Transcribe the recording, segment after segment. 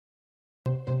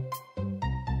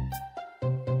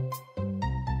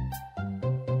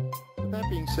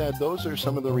being said, those are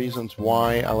some of the reasons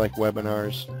why I like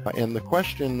webinars. And the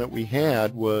question that we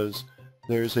had was,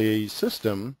 there's a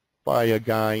system by a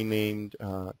guy named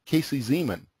Casey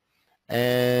Zeman,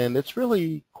 and it's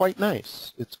really quite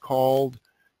nice. It's called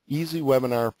Easy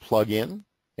Webinar Plugin,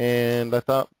 and I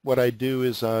thought what I'd do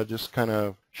is just kind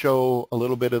of show a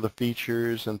little bit of the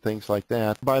features and things like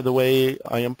that. By the way,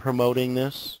 I am promoting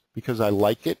this because I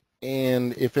like it,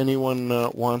 and if anyone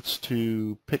wants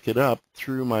to pick it up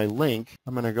through my link,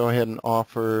 I'm going to go ahead and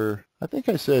offer, I think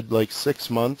I said like 6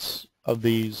 months of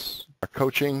these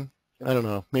coaching. I don't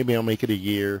know, maybe I'll make it a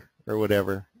year or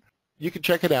whatever. You can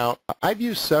check it out. I've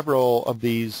used several of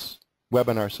these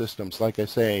webinar systems. Like I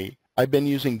say, I've been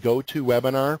using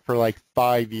GoToWebinar for like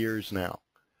 5 years now.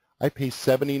 I pay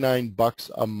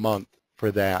 $79 a month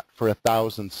for that, for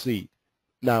 1,000 seat.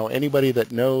 Now, anybody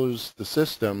that knows the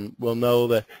system will know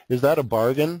that, is that a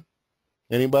bargain?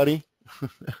 Anybody?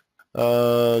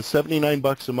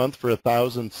 $79 a month for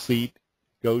 1,000 seat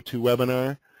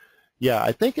GoToWebinar. Yeah,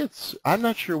 I think it's, I'm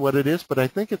not sure what it is, but I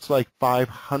think it's like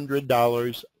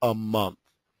 $500 a month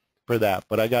for that.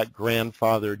 But I got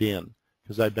grandfathered in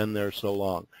because I've been there so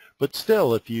long. But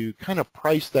still, if you kind of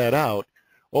price that out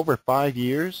over 5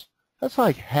 years, that's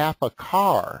like half a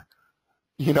car,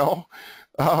 you know?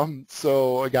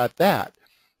 So I got that.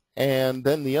 And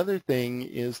then the other thing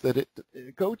is that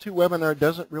GoToWebinar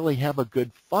doesn't really have a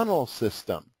good funnel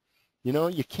system. You know,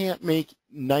 you can't make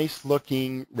nice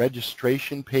looking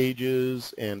registration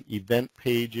pages and event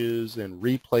pages and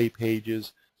replay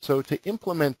pages. So to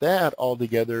implement that all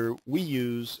together, we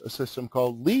use a system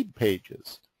called Lead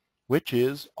Pages, which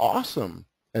is awesome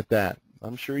at that.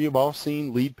 I'm sure you've all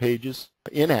seen Lead Pages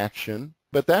in action,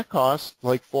 but that costs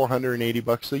like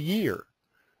 $480 a year.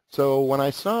 So when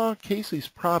I saw Casey's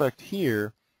product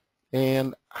here,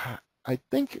 and I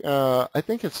think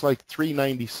it's like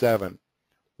 $397,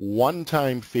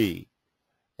 one-time fee,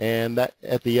 and that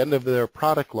at the end of their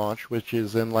product launch, which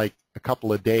is in like a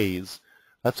couple of days,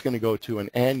 that's going to go to an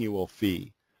annual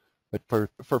fee. But for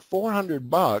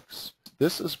 $400,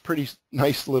 this is a pretty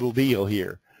nice little deal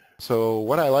here. So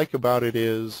what I like about it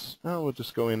is, we'll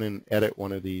just go in and edit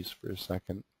one of these for a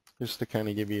second, just to kind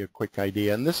of give you a quick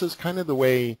idea. And this is kind of the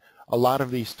way a lot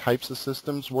of these types of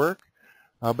systems work,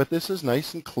 but this is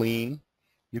nice and clean.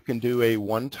 You can do a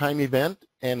one-time event,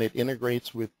 and it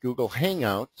integrates with Google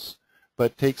Hangouts,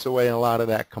 but takes away a lot of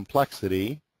that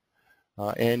complexity.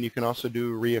 And you can also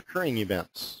do reoccurring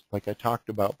events, like I talked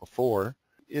about before.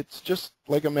 It's just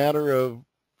like a matter of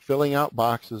filling out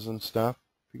boxes and stuff.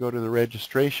 If you go to the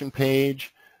registration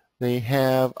page, they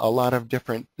have a lot of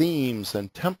different themes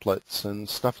and templates and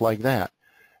stuff like that.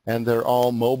 And they're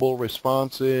all mobile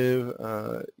responsive,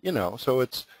 you know, so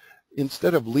it's,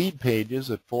 instead of Lead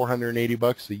Pages at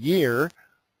 $480 a year,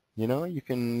 you know, you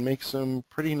can make some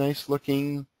pretty nice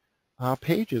looking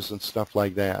pages and stuff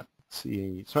like that. Let's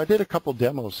see. So I did a couple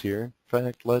demos here. In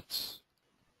fact,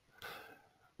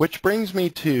 which brings me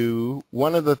to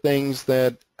one of the things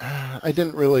that I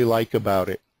didn't really like about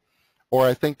it, or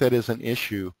I think that is an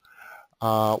issue.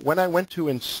 When I went to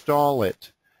install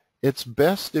it, it's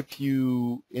best if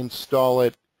you install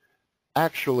it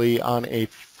actually on a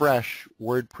fresh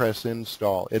WordPress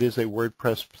install. It is a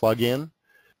WordPress plugin.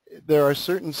 There are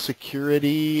certain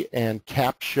security and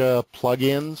CAPTCHA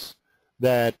plugins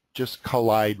that just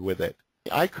collide with it.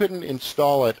 I couldn't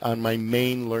install it on my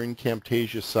main Learn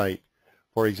Camtasia site,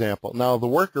 for example. Now the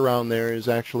workaround there is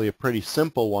actually a pretty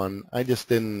simple one. I just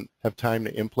didn't have time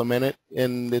to implement it,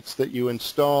 and it's that you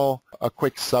install a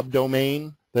quick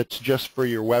subdomain that's just for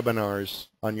your webinars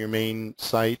on your main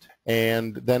site,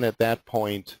 and then at that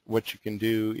point what you can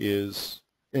do is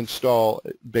install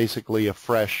basically a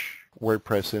fresh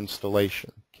WordPress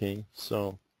installation. Okay,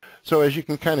 so as you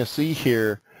can kind of see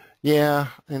here, yeah,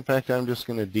 in fact I'm just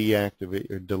going to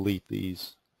deactivate or delete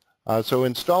these. So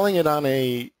installing it on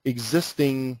a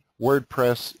existing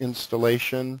WordPress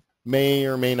installation may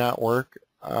or may not work.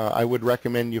 I would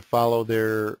recommend you follow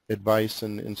their advice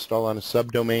and install on a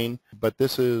subdomain, but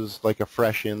this is like a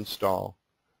fresh install,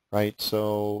 right?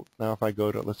 So now if I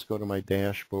go to, let's go to my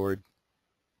dashboard,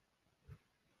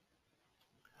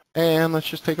 and let's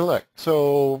just take a look.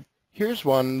 So here's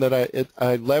one that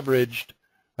I leveraged,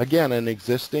 again, an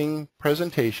existing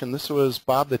presentation. This was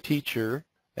Bob the teacher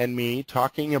and me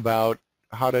talking about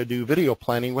how to do video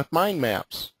planning with mind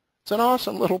maps. It's an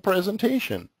awesome little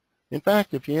presentation. In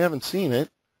fact, if you haven't seen it,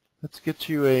 let's get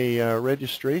you a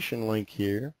registration link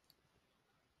here,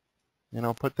 and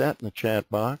I'll put that in the chat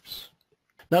box.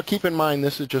 Now keep in mind,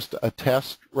 this is just a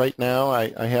test right now. I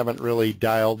haven't really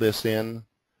dialed this in,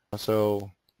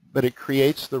 but it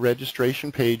creates the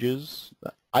registration pages.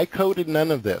 I coded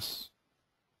none of this.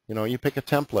 you pick a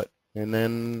template, and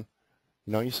then,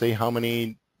 you say how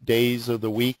many days of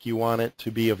the week you want it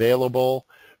to be available.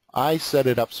 I set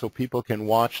it up so people can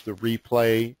watch the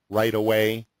replay right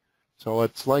away. So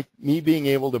it's like me being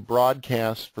able to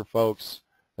broadcast for folks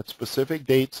at specific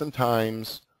dates and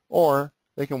times, or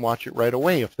they can watch it right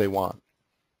away if they want.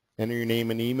 Enter your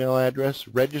name and email address,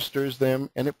 registers them,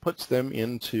 and it puts them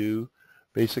into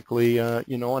basically, a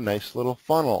nice little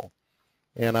funnel.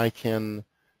 And I can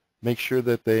make sure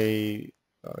that they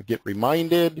get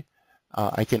reminded.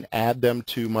 I can add them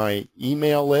to my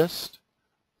email list,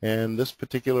 and this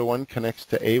particular one connects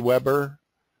to Aweber.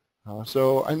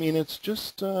 So, I mean, it's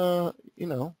just,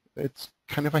 it's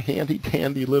kind of a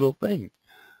handy-dandy little thing.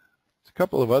 There's a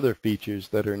couple of other features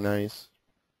that are nice.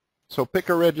 So pick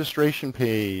a registration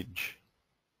page,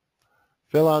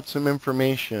 fill out some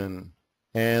information,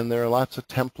 and there are lots of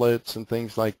templates and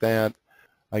things like that.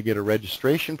 I get a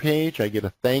registration page, I get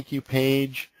a thank you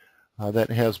page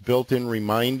that has built-in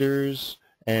reminders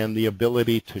and the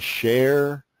ability to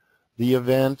share the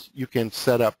event. You can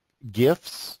set up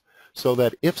gifts so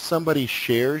that if somebody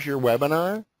shares your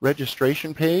webinar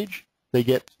registration page, they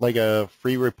get like a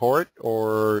free report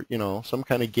or, some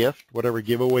kind of gift, whatever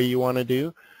giveaway you want to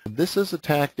do. This is a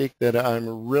tactic that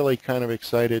I'm really kind of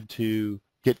excited to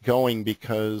get going,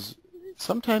 because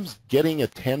sometimes getting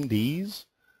attendees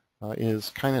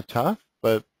is kind of tough,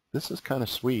 but this is kind of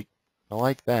sweet. I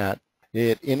like that.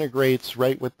 It integrates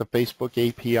right with the Facebook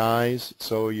APIs,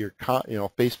 so your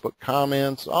Facebook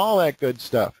comments, all that good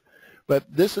stuff. But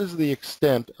this is the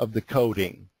extent of the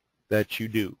coding that you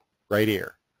do right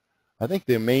here. I think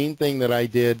the main thing that I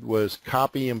did was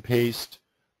copy and paste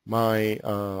my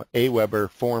Aweber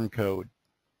form code.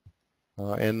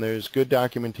 And there's good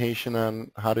documentation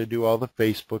on how to do all the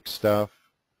Facebook stuff.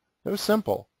 It was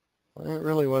simple. It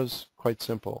really was quite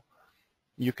simple.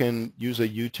 You can use a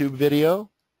YouTube video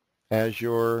as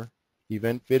your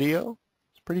event video.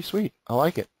 It's pretty sweet. I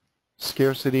like it.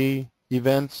 Scarcity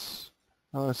events.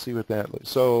 Let's see what that looks.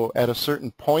 So at a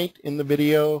certain point in the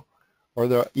video or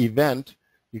the event,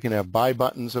 you can have buy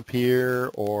buttons appear,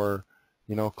 or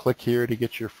click here to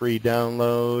get your free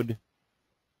download.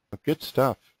 Good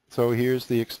stuff. So here's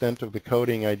the extent of the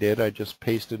coding I did. I just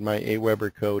pasted my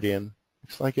Aweber code in.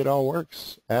 Looks like it all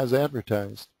works as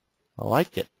advertised. I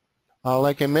like it.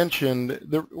 Like I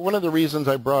mentioned, one of the reasons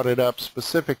I brought it up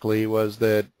specifically was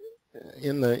that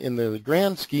in the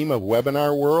grand scheme of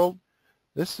webinar world,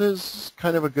 this is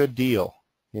kind of a good deal.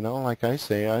 Like I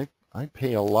say, I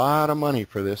pay a lot of money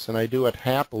for this, and I do it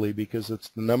happily because it's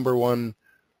the #1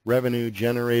 revenue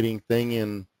generating thing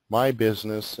in my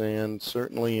business, and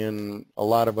certainly in a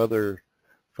lot of other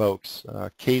folks.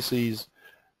 Casey's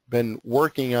been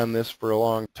working on this for a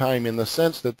long time, in the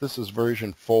sense that this is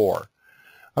version 4.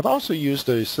 I've also used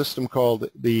a system called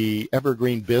the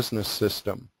Evergreen Business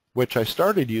System, which I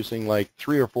started using like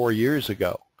 3 or 4 years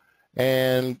ago.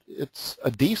 And it's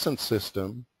a decent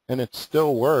system, and it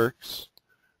still works,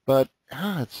 but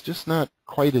it's just not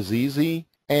quite as easy.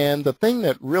 And the thing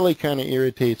that really kind of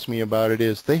irritates me about it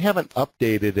is they haven't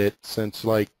updated it since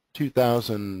like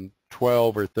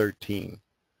 2012 or 13,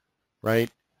 right?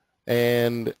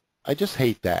 And I just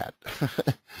hate that.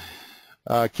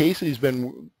 Casey's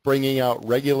been bringing out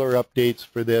regular updates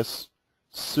for this.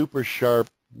 Super sharp,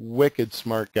 wicked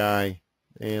smart guy,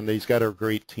 and he's got a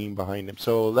great team behind him.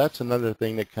 So that's another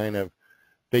thing that kind of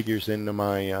figures into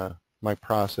my my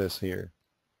process here.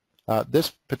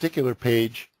 This particular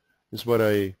page is what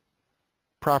a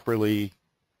properly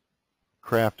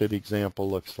crafted example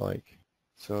looks like.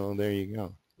 So there you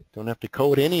go. Don't have to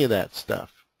code any of that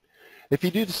stuff. If you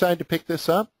do decide to pick this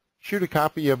up, shoot a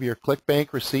copy of your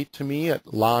ClickBank receipt to me at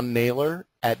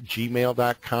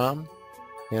lonnaylor@gmail.com,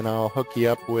 and I'll hook you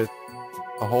up with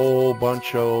a whole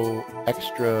bunch of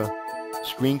extra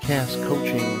Screencast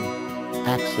coaching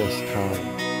access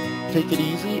time. Take it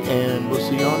easy, and we'll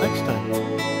see you all next time.